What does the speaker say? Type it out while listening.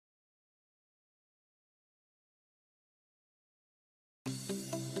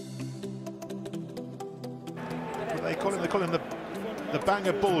They call him the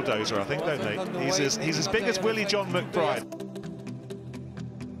Bangor Bulldozer, I think, don't they? He's as big as Willie John McBride.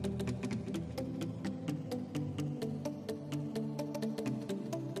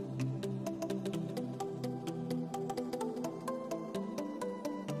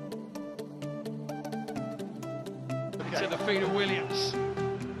 To the feet of Williams.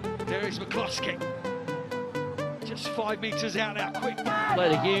 There is McCloskey. Just 5 metres out now, quick.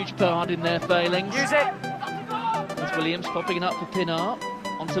 Played a huge part in their failings. Use it. There's Williams popping it up for Pinner.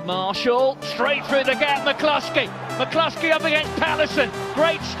 Onto Marshall. Straight through the gap, McCloskey. McCloskey up against Pallison.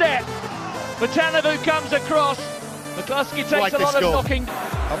 Great step. Matanavu comes across. McCloskey takes a lot of knocking.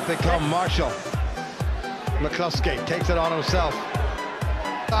 Up they come, Marshall. McCloskey takes it on himself.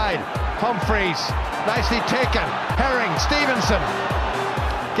 Side, Humphreys. Nicely taken. Herring, Stevenson.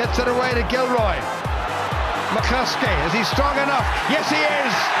 Gets it away to Gilroy. McCloskey, is he strong enough? Yes, he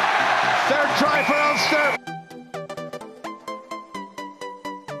is! Third try for Ulster.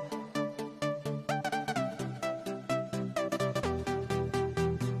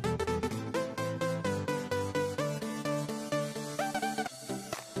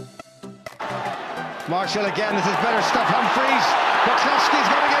 Marshall again, this is better stuff. Humphreys. McCloskey's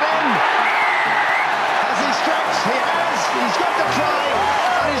going to get in. Has he stretched? He has. He's got the try,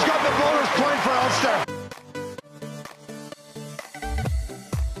 and he's got the bowler's point for Ulster.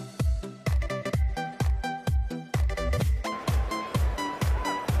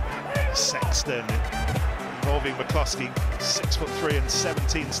 Sexton involving McCloskey, 6'3" and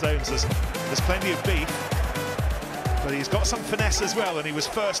 17 stones. There's plenty of beef, but he's got some finesse as well, and he was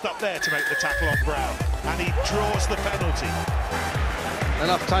first up there to make the tackle on Brown, and he draws the penalty.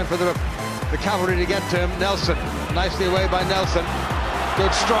 Enough time for the cavalry to get to him. Nelson, nicely away by Nelson.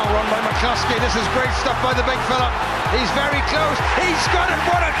 Good strong run by McCloskey. This is great stuff by the big fella. He's very close. He's got it.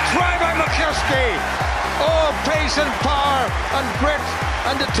 What a try by McCloskey! Oh, pace and power and grit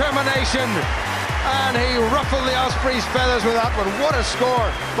and determination. And he ruffled the Ospreys' feathers with that one. What a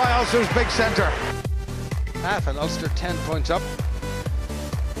score by Ulster's big centre. Half, and Ulster 10 points up.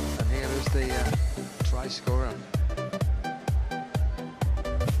 And here is the try scorer.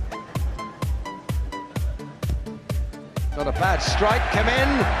 Not a bad strike, come in.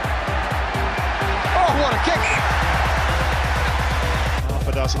 Oh, what a kick! Half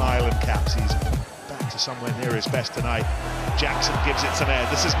a dozen Ireland caps. He's back to somewhere near his best tonight. Jackson gives it some air.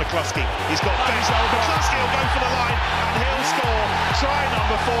 This is McCloskey. He's got Benzo. McCloskey will go for the line, and he'll score. Try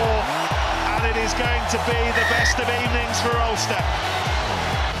number 4, and it is going to be the best of evenings for Ulster.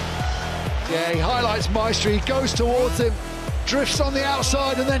 Yeah, he highlights Maestri. He goes towards him, drifts on the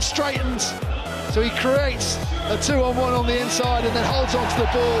outside, and then straightens. So he creates a 2-on-1 on the inside and then holds on to the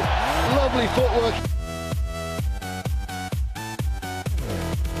ball. Lovely footwork.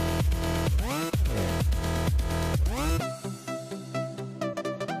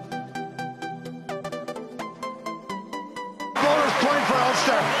 Bowler's point for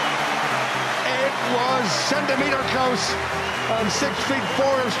Ulster. It was centimetre close, and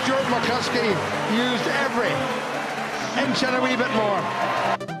 6'4" of Stuart McCloskey used every inch and a wee bit more.